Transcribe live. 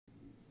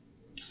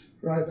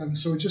Right then,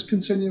 so we're just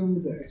continuing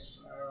with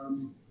this. I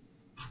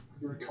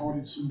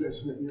recorded some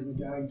bits of it the other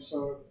day.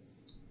 So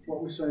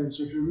what we're saying,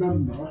 so if you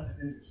remember,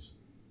 it's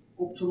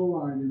up to the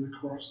line and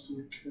across to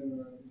the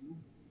curve.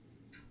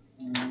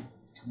 I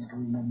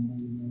don't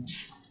remember,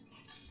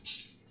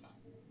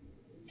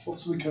 up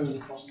to the curve,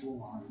 across to the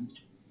line.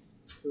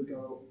 So we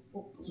go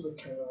up to the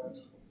curve,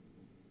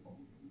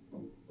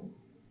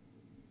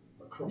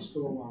 across to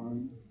the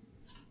line.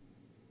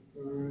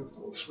 That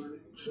looks really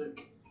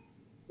thick.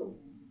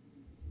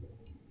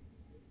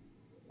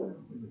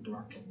 Really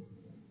black.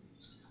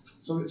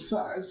 So it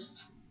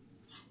says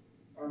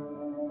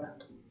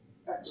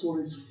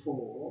x1 is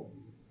 4.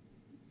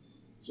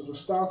 So if I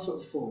start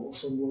at 4,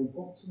 so I'm going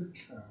up to the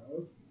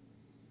curve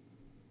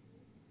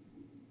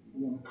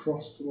and then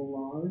across to the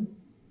line.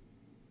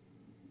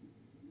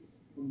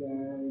 And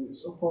then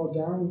it's up or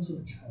down to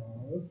the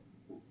curve,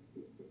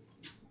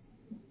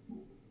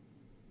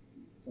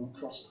 then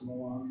across to the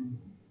line,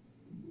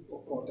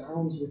 up or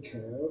down to the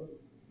curve,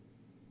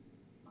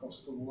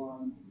 across to the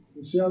line.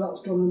 You see how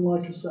that's gone in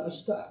like a set of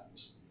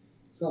steps?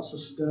 So that's a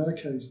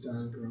staircase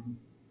diagram,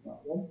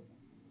 that one.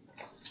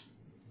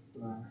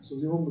 There. So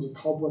the other one was a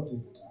cobweb the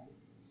other day.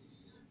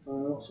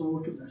 Let's have a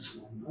look at this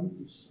one then,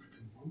 this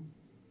second one.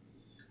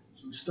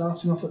 So we're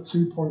starting off at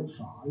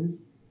 2.5,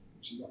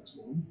 which is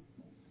x1.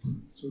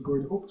 So we're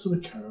going up to the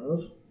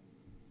curve,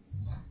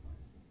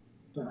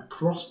 then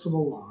across to the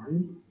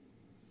line,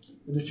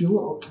 and if you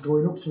look,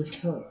 going up to the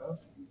curve,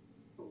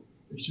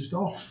 it's just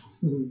off.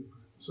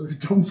 So we've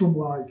gone from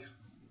like,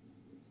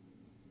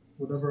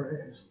 whatever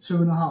it is,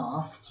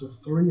 2.5 to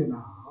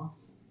 3.5,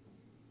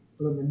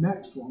 but then the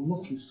next one,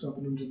 look, is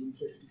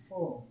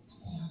 754.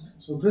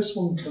 So this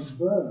one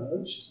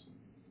converged,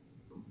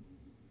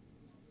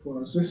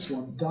 whereas this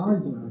one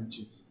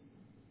diverges.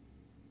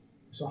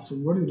 It's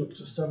often running up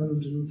to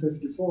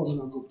 754, and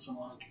then I'll go up to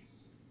like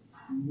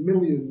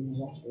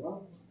millions after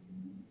that.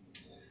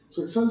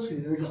 So it says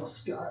here we've got a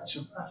sketch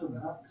of f of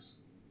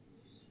x.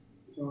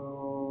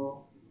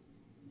 So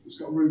it's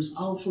got roots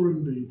alpha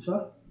and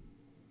beta,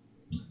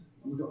 and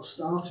we've got a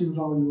starting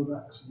value of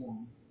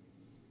x1.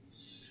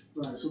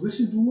 Right, so this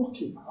is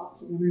looking at,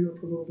 so we'll read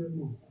up a little bit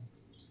more.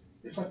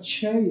 If I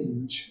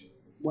change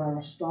where I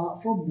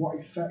start from, what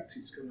effect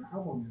it's going to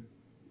have on it.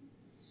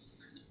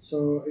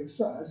 So it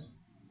says,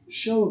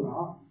 show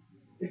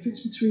that if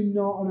it's between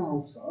 0 and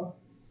alpha,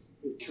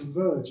 it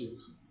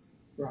converges.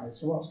 Right,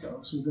 so let's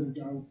go. So we're going to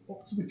go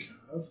up to the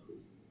curve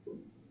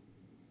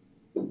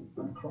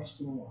and across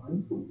to the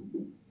line.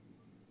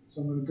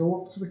 So I'm going to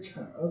go up to the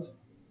curve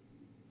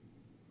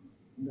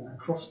and then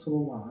across to the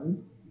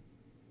line,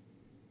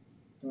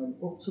 then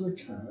up to the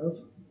curve,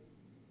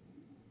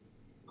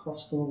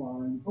 across to the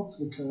line, up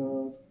to the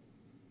curve,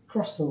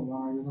 across to the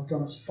line, and I've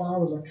gone as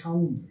far as I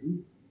can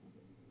do.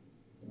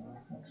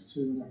 X2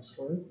 and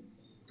X3.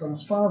 Gone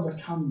as far as I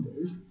can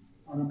do,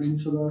 and I'm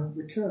into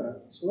the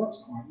curve. So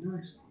that's quite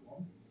nice, that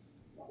one.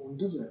 That one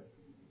does it.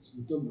 So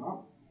we've done that.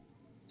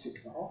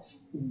 Tick that off.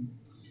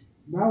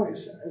 Now it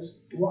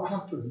says, what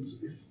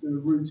happens if the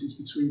root is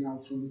between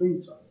alpha and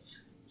beta?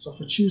 So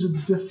if I choose a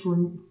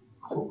different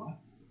colour,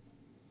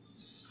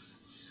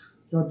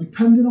 now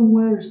depending on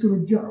where it's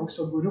going to go,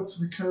 so I'm going up to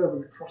the curve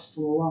and across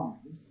to the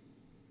line,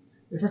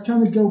 if I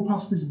kind of go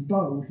past this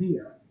bow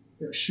here,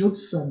 it should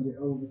send it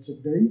over to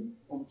B,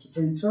 over to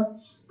beta.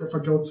 But if I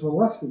go to the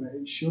left of it,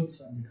 it should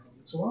send it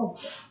over to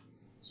alpha.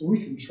 So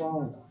we can try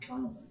that,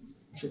 can't we?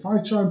 So if I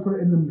try and put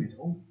it in the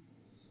middle,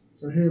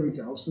 so here we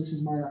go. So this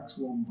is my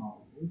x1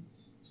 value.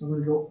 So I'm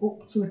going to go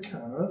up to the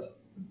curve,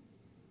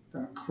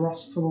 then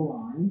across to the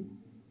line.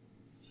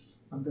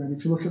 And then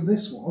if you look at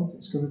this one,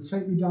 it's going to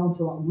take me down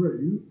to that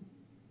root.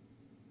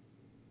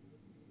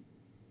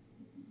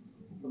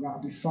 And that'll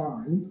be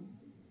fine.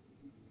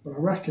 But I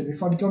reckon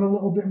if I'd gone a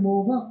little bit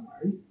more that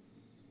way,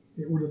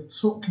 it would have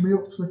took me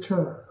up to the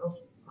curve,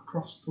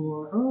 across to the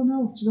line. Oh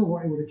no, do you know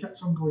what? It would have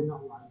kept on going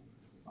that way.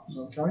 That's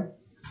okay.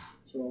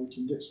 So we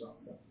can ditch that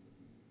bit.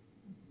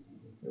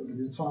 It would have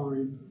been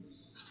fine.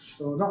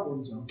 So that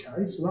one's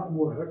okay. So that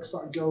works.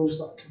 That goes,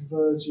 that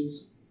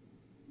converges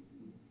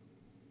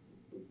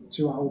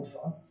to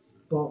alpha.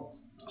 But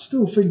I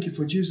still think if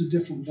we'd used a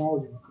different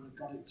value, I could have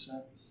got it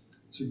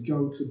to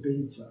go to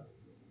beta,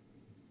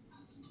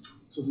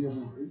 to the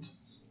other root.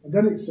 And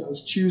then it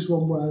says choose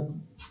one where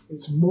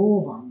it's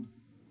more than.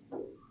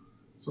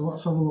 So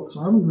let's have a look. So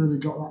I haven't really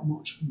got that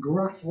much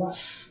graph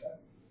left yet.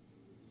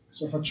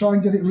 So if I try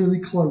and get it really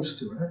close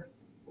to it,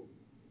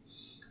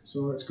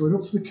 so it's going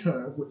up to the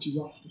curve, which is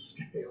off the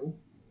scale,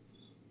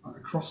 and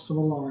across to the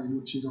line,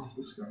 which is off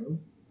the scale.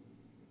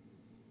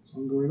 So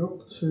I'm going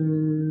up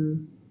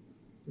to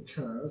the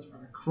curve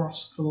and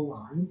across to the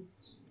line,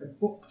 and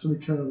up to the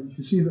curve. And you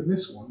can see that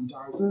this one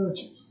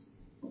diverges.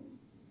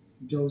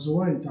 It goes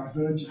away,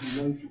 diverges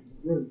away from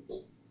the root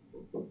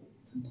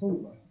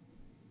completely.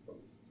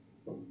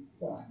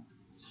 There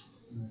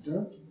we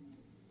go.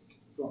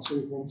 So that's what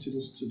it wanted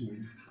us to do,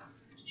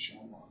 to show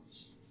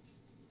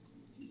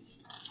that.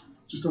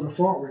 Just had a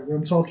thought really,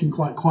 I'm talking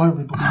quite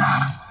quietly, but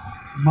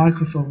the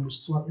microphone was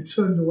slightly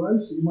turned away,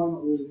 so you might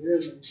not really hear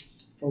me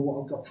for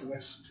what I've got for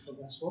this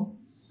one.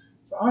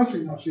 So I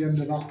think that's the end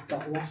of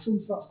that lesson.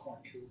 So that's quite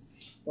cool.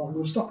 Right, I'm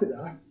going to stop it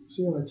there.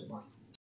 See you later. Bye.